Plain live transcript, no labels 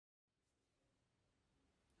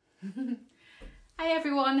Hey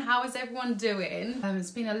everyone, how is everyone doing?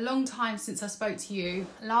 It's been a long time since I spoke to you.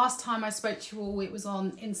 Last time I spoke to you all, it was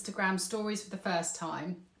on Instagram stories for the first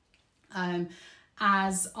time.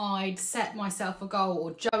 As I'd set myself a goal,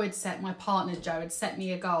 or Joe had set, my partner Joe had set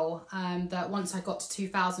me a goal, that once I got to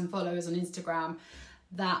 2,000 followers on Instagram,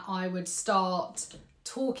 that I would start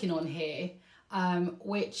talking on here,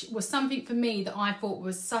 which was something for me that I thought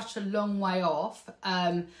was such a long way off,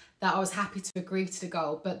 that I was happy to agree to the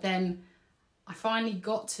goal. But then I finally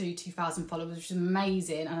got to 2,000 followers, which is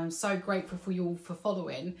amazing, and I'm so grateful for you all for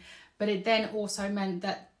following. But it then also meant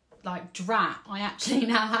that, like drat, I actually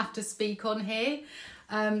now have to speak on here.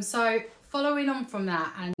 So following on from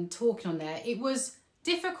that and talking on there, it was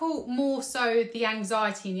difficult, more so the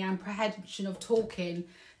anxiety and the apprehension of talking,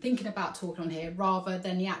 thinking about talking on here, rather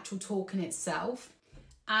than the actual talking itself.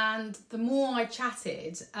 And the more I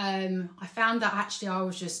chatted, I found that actually I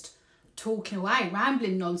was just talking away,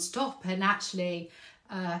 rambling non-stop, and actually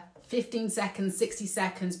 15 seconds, 60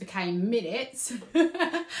 seconds became minutes. And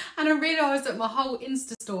I realised that my whole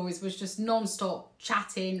Insta stories was just non-stop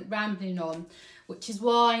chatting, rambling on, which is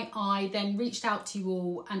why I then reached out to you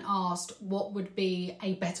all and asked what would be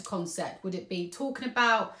a better concept. Would it be talking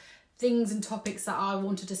about things and topics that I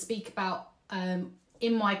wanted to speak about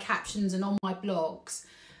in my captions and on my blogs?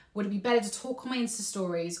 Would it be better to talk on my Insta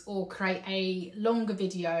stories, or create a longer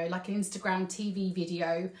video, like an Instagram TV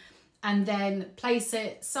video, and then place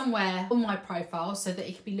it somewhere on my profile so that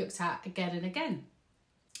it can be looked at again and again?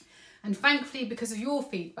 And thankfully, because of your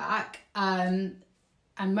feedback, and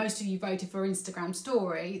most of you voted for Instagram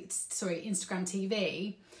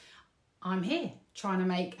TV, I'm here trying to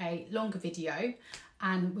make a longer video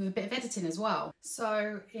and with a bit of editing as well.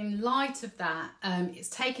 So in light of that, it's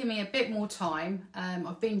taken me a bit more time.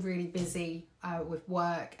 I've been really busy with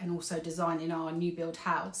work and also designing our new build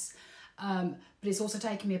house. But it's also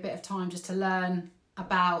taken me a bit of time just to learn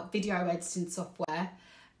about video editing software,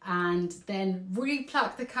 and then really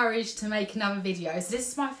pluck the courage to make another video. So this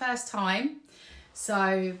is my first time,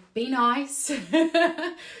 so be nice.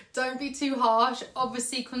 Don't be too harsh.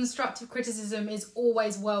 Obviously constructive criticism is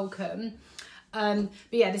always welcome. But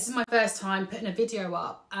yeah, this is my first time putting a video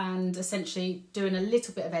up and essentially doing a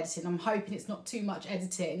little bit of editing. I'm hoping it's not too much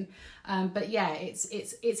editing, but yeah,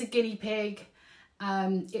 it's a guinea pig.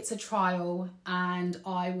 It's a trial, and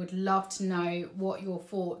I would love to know what your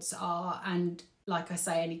thoughts are, and like I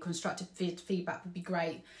say, any constructive feedback would be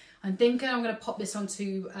great. I'm thinking I'm going to pop this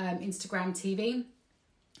onto Instagram TV,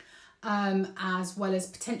 as well as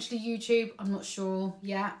potentially YouTube. I'm not sure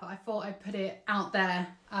yet, but I thought I'd put it out there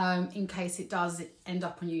in case it does end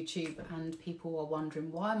up on YouTube and people are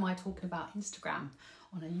wondering, why am I talking about Instagram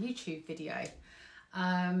on a YouTube video?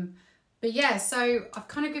 But yeah, so I've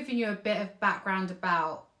kind of given you a bit of background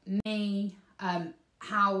about me,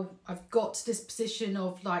 how I've got to this position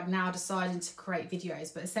of like now deciding to create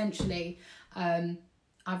videos. But essentially,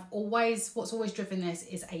 what's always driven this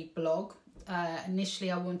is a blog.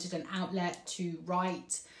 Initially, I wanted an outlet to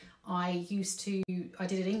write. I did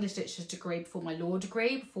an English literature degree before my law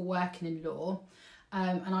degree, before working in law.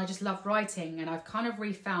 And I just love writing, and I've kind of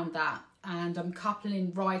refound that. And I'm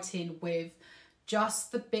coupling writing with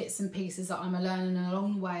just the bits and pieces that I'm learning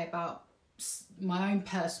along the way about my own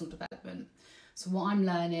personal development. So what I'm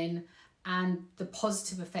learning and the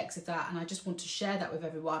positive effects of that. And I just want to share that with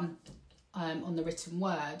everyone on the written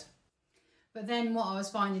word. But then what I was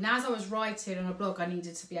finding as I was writing on a blog, I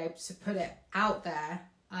needed to be able to put it out there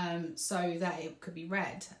so that it could be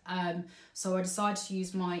read. So I decided to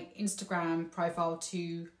use my Instagram profile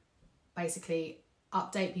to basically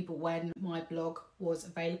update people when my blog was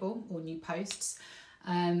available, or new posts.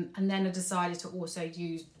 And then I decided to also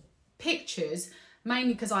use pictures,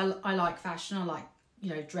 mainly because I like fashion. I like,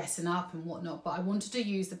 dressing up and whatnot, but I wanted to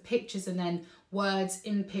use the pictures and then words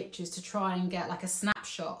in pictures to try and get like a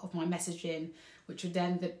snapshot of my messaging, which would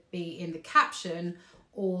then be in the caption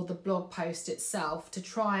or the blog post itself, to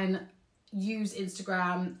try and use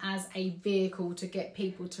Instagram as a vehicle to get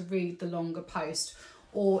people to read the longer post,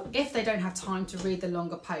 or if they don't have time to read the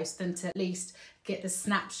longer post, then to at least get the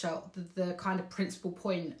snapshot, the kind of principal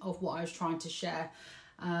point of what I was trying to share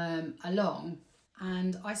along.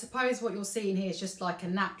 And I suppose what you're seeing here is just like a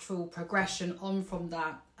natural progression on from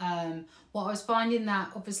that. What I was finding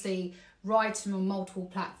that obviously writing on multiple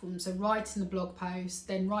platforms, so writing the blog post,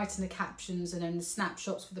 then writing the captions, and then the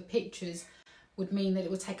snapshots for the pictures, would mean that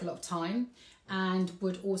it would take a lot of time, and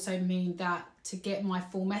would also mean that to get my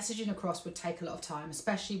full messaging across would take a lot of time,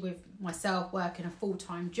 especially with myself working a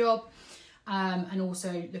full-time job, and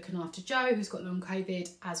also looking after Joe, who's got long COVID,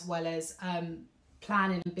 as well as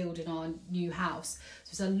planning and building our new house.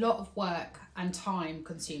 So it's a lot of work and time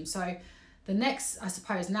consumed. So the next, I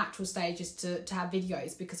suppose, natural stage is to have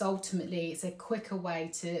videos, because ultimately it's a quicker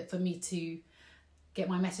way for me to get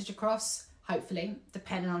my message across, hopefully,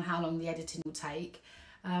 depending on how long the editing will take.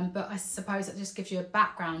 But I suppose that just gives you a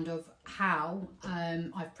background of how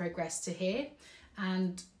I've progressed to here,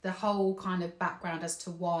 and the whole kind of background as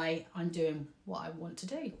to why I'm doing what I want to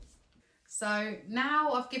do. So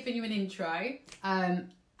now I've given you an intro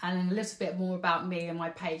and a little bit more about me and my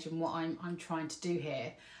page and what I'm trying to do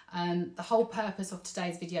here. The whole purpose of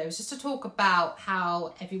today's video is just to talk about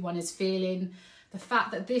how everyone is feeling, the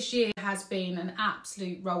fact that this year has been an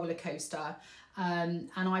absolute roller coaster. And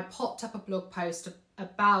I popped up a blog post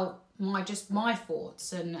about my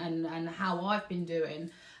thoughts and how I've been doing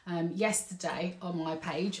yesterday on my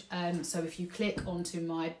page. So if you click onto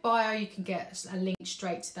my bio, you can get a link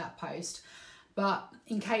straight to that post. But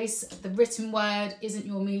in case the written word isn't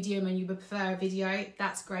your medium and you prefer a video,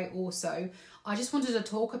 that's great also. I just wanted to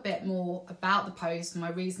talk a bit more about the post and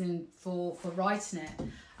my reasoning for writing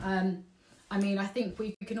it. I mean, I think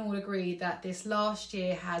we can all agree that this last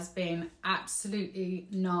year has been absolutely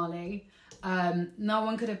gnarly. No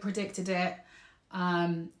one could have predicted it.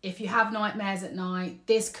 If you have nightmares at night,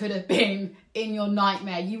 this could have been in your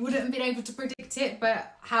nightmare. You wouldn't have been able to predict it,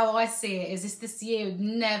 but how I see it is this year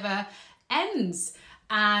never ends.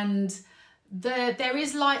 And there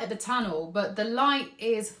is light at the tunnel, but the light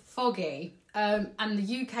is foggy. And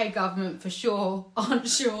the UK government for sure aren't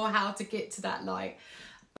sure how to get to that light.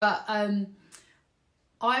 But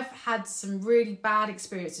I've had some really bad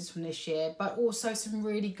experiences from this year, but also some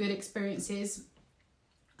really good experiences.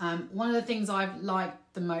 One of the things I've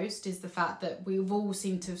liked the most is the fact that we've all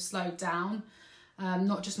seemed to have slowed down,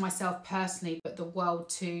 not just myself personally, but the world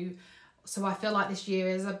too. So I feel like this year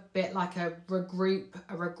is a bit like a regroup,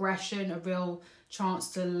 a regression, a real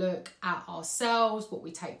chance to look at ourselves, what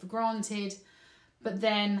we take for granted. But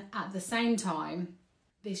then at the same time,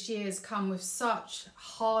 this year's come with such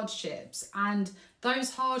hardships, and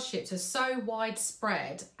those hardships are so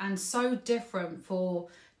widespread and so different for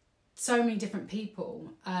so many different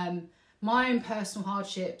people. My own personal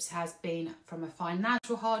hardships has been from a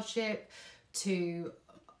financial hardship to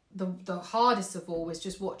the hardest of all was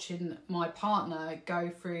just watching my partner go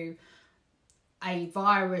through a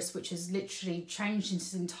virus which has literally changed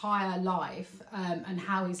his entire life and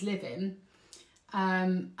how he's living.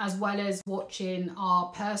 As well as watching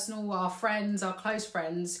our friends, our close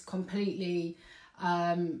friends completely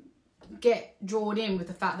get drawn in with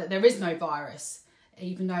the fact that there is no virus,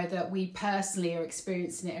 even though that we personally are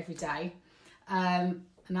experiencing it every day. And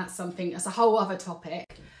that's a whole other topic.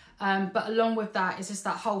 But along with that, it's just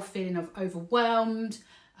that whole feeling of overwhelmed,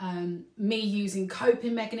 me using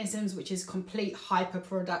coping mechanisms, which is complete hyper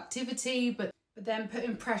productivity, but then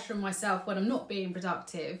putting pressure on myself when I'm not being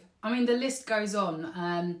productive. I mean, the list goes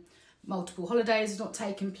on. Multiple holidays not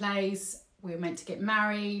taking place. We were meant to get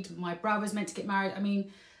married. My brother's meant to get married. I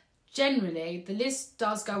mean, generally, the list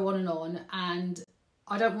does go on. And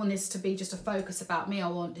I don't want this to be just a focus about me. I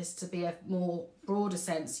want this to be a more broader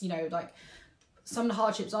sense. You know, like some of the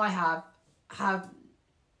hardships I have,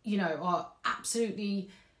 you know, are absolutely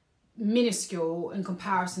minuscule in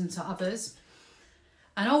comparison to others.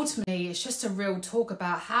 And ultimately, it's just a real talk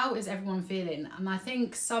about how is everyone feeling. And I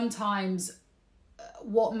think sometimes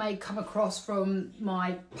what may come across from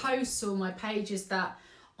my posts or my page is that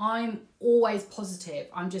I'm always positive.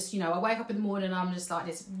 I'm just, you know, I wake up in the morning and I'm just like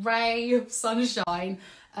this ray of sunshine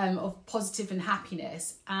of positive and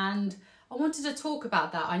happiness. And I wanted to talk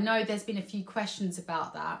about that. I know there's been a few questions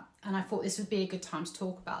about that, and I thought this would be a good time to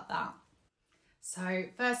talk about that. So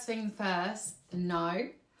first thing first, no.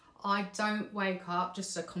 I don't wake up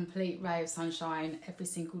just a complete ray of sunshine every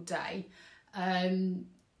single day.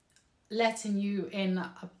 Letting you in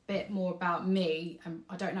a bit more about me, and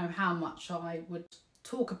I don't know how much I would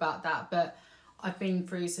talk about that, but I've been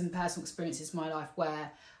through some personal experiences in my life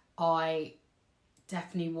where I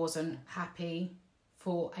definitely wasn't happy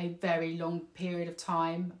for a very long period of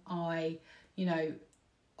time. I, you know,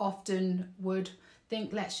 often would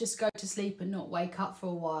think, let's just go to sleep and not wake up for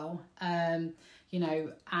a while. You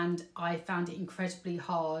know, and I found it incredibly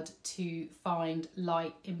hard to find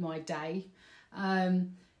light in my day.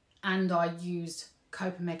 And I used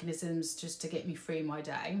coping mechanisms just to get me through my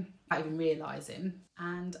day, without even realising.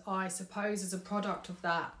 And I suppose as a product of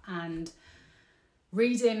that and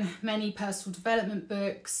reading many personal development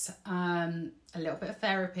books, a little bit of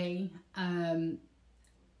therapy, and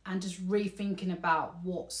just rethinking about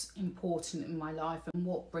what's important in my life and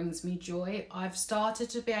what brings me joy, I've started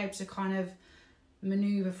to be able to kind of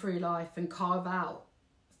maneuver through life and carve out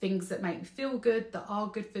things that make me feel good, that are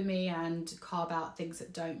good for me, and carve out things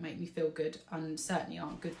that don't make me feel good and certainly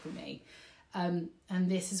aren't good for me. And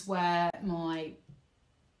this is where I've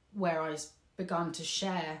begun to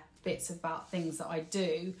share bits about things that I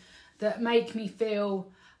do that make me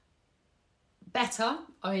feel better,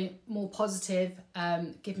 more positive,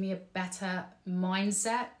 give me a better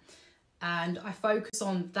mindset. And I focus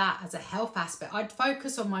on that as a health aspect. I'd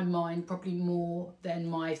focus on my mind probably more than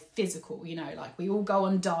my physical, like we all go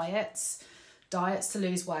on diets to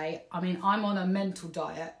lose weight. I'm on a mental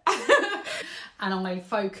diet and I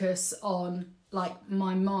focus on like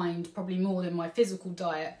my mind probably more than my physical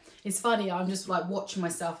diet. It's funny, I'm just like watching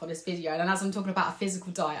myself on this video, and as I'm talking about a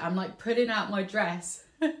physical diet, I'm like putting out my dress.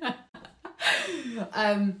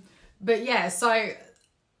 But yeah, so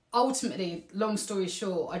ultimately, long story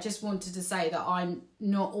short, I just wanted to say that I'm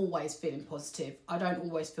not always feeling positive. I don't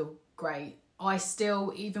always feel great. I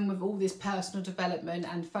still, even with all this personal development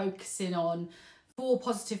and focusing on 4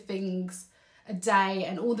 positive things a day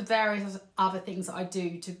and all the various other things that I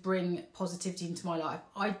do to bring positivity into my life,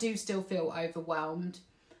 I do still feel overwhelmed.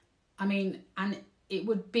 And it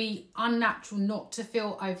would be unnatural not to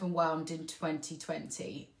feel overwhelmed in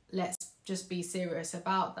 2020. Let's just be serious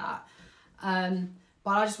about that. But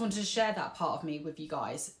I just wanted to share that part of me with you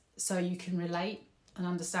guys so you can relate and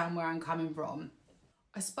understand where I'm coming from.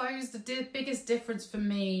 I suppose the biggest difference for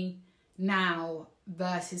me now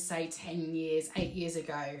versus say 10 years, 8 years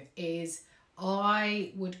ago is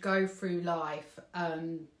I would go through life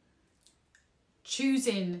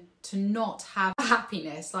choosing to not have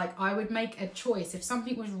happiness. Like I would make a choice. If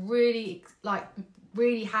something was really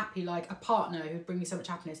happy, like a partner who would bring me so much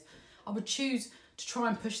happiness, I would choose to try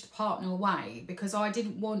and push the partner away because I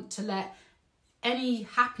didn't want to let any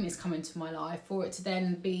happiness come into my life for it to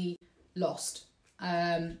then be lost.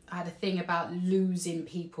 I had a thing about losing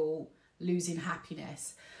people, losing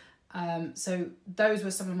happiness. So those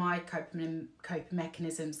were some of my coping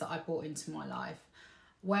mechanisms that I brought into my life.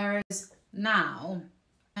 Whereas now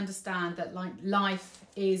I understand that like life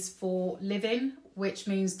is for living, which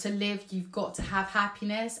means to live you've got to have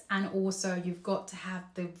happiness, and also you've got to have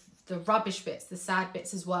the rubbish bits, the sad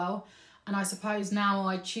bits as well. And I suppose now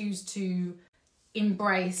I choose to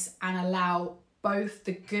embrace and allow both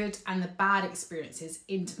the good and the bad experiences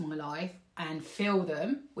into my life and feel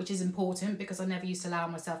them, which is important because I never used to allow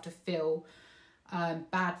myself to feel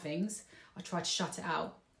bad things. I tried to shut it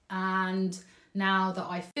out. And now that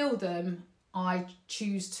I feel them, I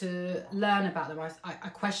choose to learn about them. I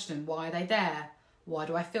question, why are they there? Why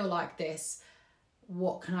do I feel like this?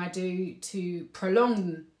 What can I do to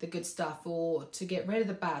prolong the good stuff or to get rid of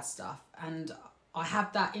the bad stuff? And I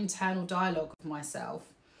have that internal dialogue with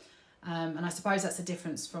myself. And I suppose that's the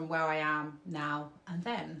difference from where I am now and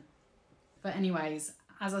then. But anyways,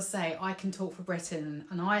 as I say, I can talk for Britain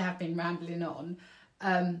and I have been rambling on.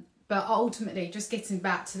 But ultimately, just getting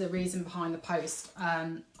back to the reason behind the post,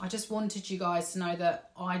 I just wanted you guys to know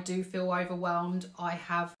that I do feel overwhelmed. I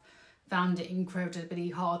have found it incredibly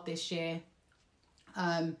hard this year.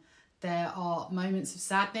 There are moments of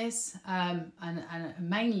sadness, and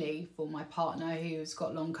mainly for my partner who's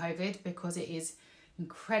got long COVID, because it is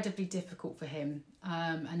incredibly difficult for him,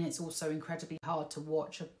 and it's also incredibly hard to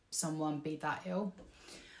watch someone be that ill.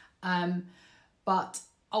 But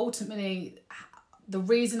ultimately, the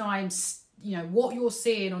reason I'm, what you're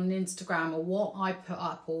seeing on Instagram or what I put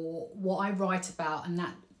up or what I write about, and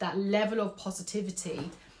that level of positivity,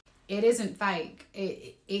 it isn't fake.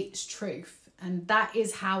 It's truth. And that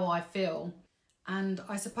is how I feel. And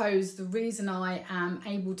I suppose the reason I am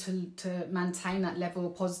able to maintain that level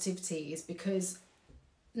of positivity is because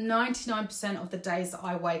 99% of the days that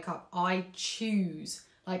I wake up, I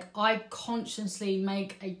consciously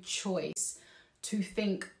make a choice to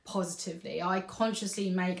think positively. I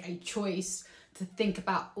consciously make a choice to think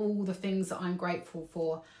about all the things that I'm grateful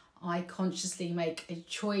for. I consciously make a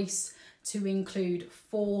choice to include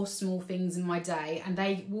 4 small things in my day, and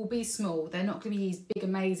they will be small. They're not going to be these big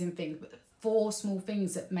amazing things, but 4 small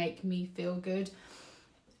things that make me feel good.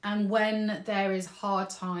 And when there is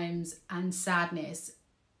hard times and sadness,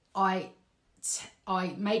 I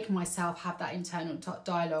make myself have that internal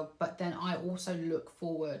dialogue, but then I also look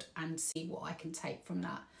forward and see what I can take from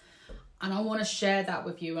that. And I want to share that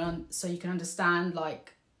with you, so you can understand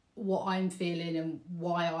what I'm feeling and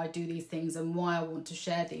why I do these things and why I want to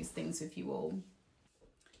share these things with you all.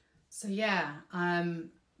 So yeah,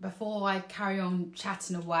 before I carry on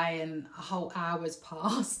chatting away and a whole hour's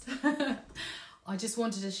passed, I just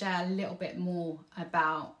wanted to share a little bit more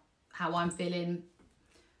about how I'm feeling,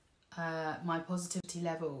 my positivity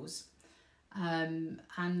levels.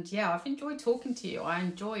 And yeah, I've enjoyed talking to you. I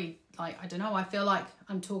enjoy, like, I don't know, I feel like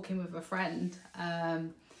I'm talking with a friend.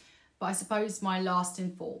 But I suppose my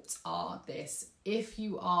lasting thoughts are this: if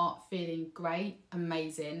you are feeling great,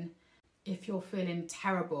 amazing. If you're feeling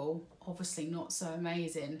terrible, obviously not so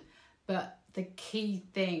amazing. But the key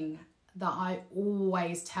thing that I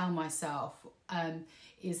always tell myself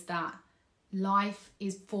is that life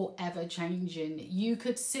is forever changing. You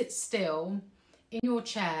could sit still in your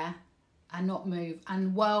chair and not move,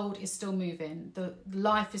 and world is still moving. The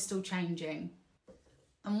life is still changing.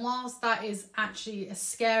 And whilst that is actually a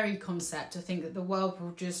scary concept to think that the world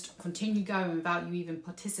will just continue going without you even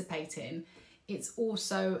participating, it's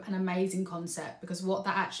also an amazing concept, because what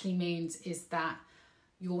that actually means is that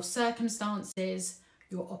your circumstances,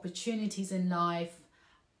 your opportunities in life,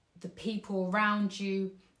 the people around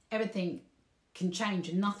you, everything can change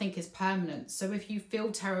and nothing is permanent. So if you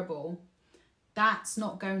feel terrible, that's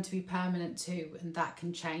not going to be permanent too, and that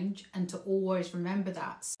can change, and to always remember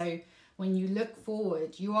that. So when you look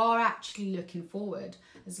forward, you are actually looking forward.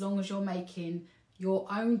 As long as you're making your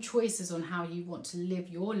own choices on how you want to live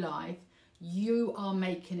your life, you are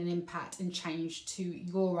making an impact and change to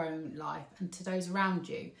your own life and to those around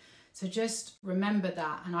you. So just remember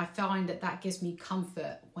that, and I find that that gives me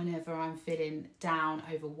comfort whenever I'm feeling down,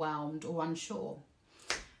 overwhelmed or unsure.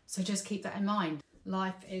 So just keep that in mind.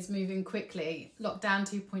 Life is moving quickly. Lockdown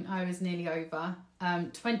 2.0 is nearly over.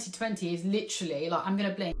 2020 is literally, like, I'm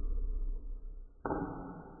gonna blink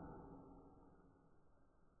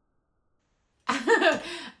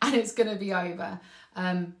and it's gonna be over.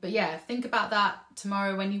 But yeah, think about that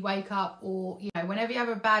tomorrow when you wake up, or whenever you have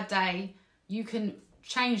a bad day, you can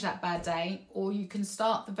change that bad day, or you can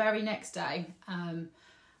start the very next day.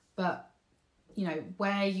 But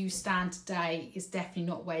where you stand today is definitely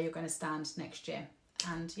not where you're going to stand next year.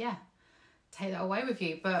 And yeah, take that away with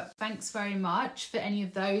you. But thanks very much for any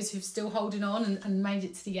of those who've still holding on and made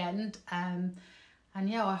it to the end. And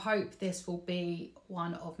yeah, I hope this will be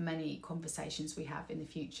one of many conversations we have in the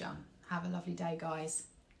future. Have a lovely day, guys.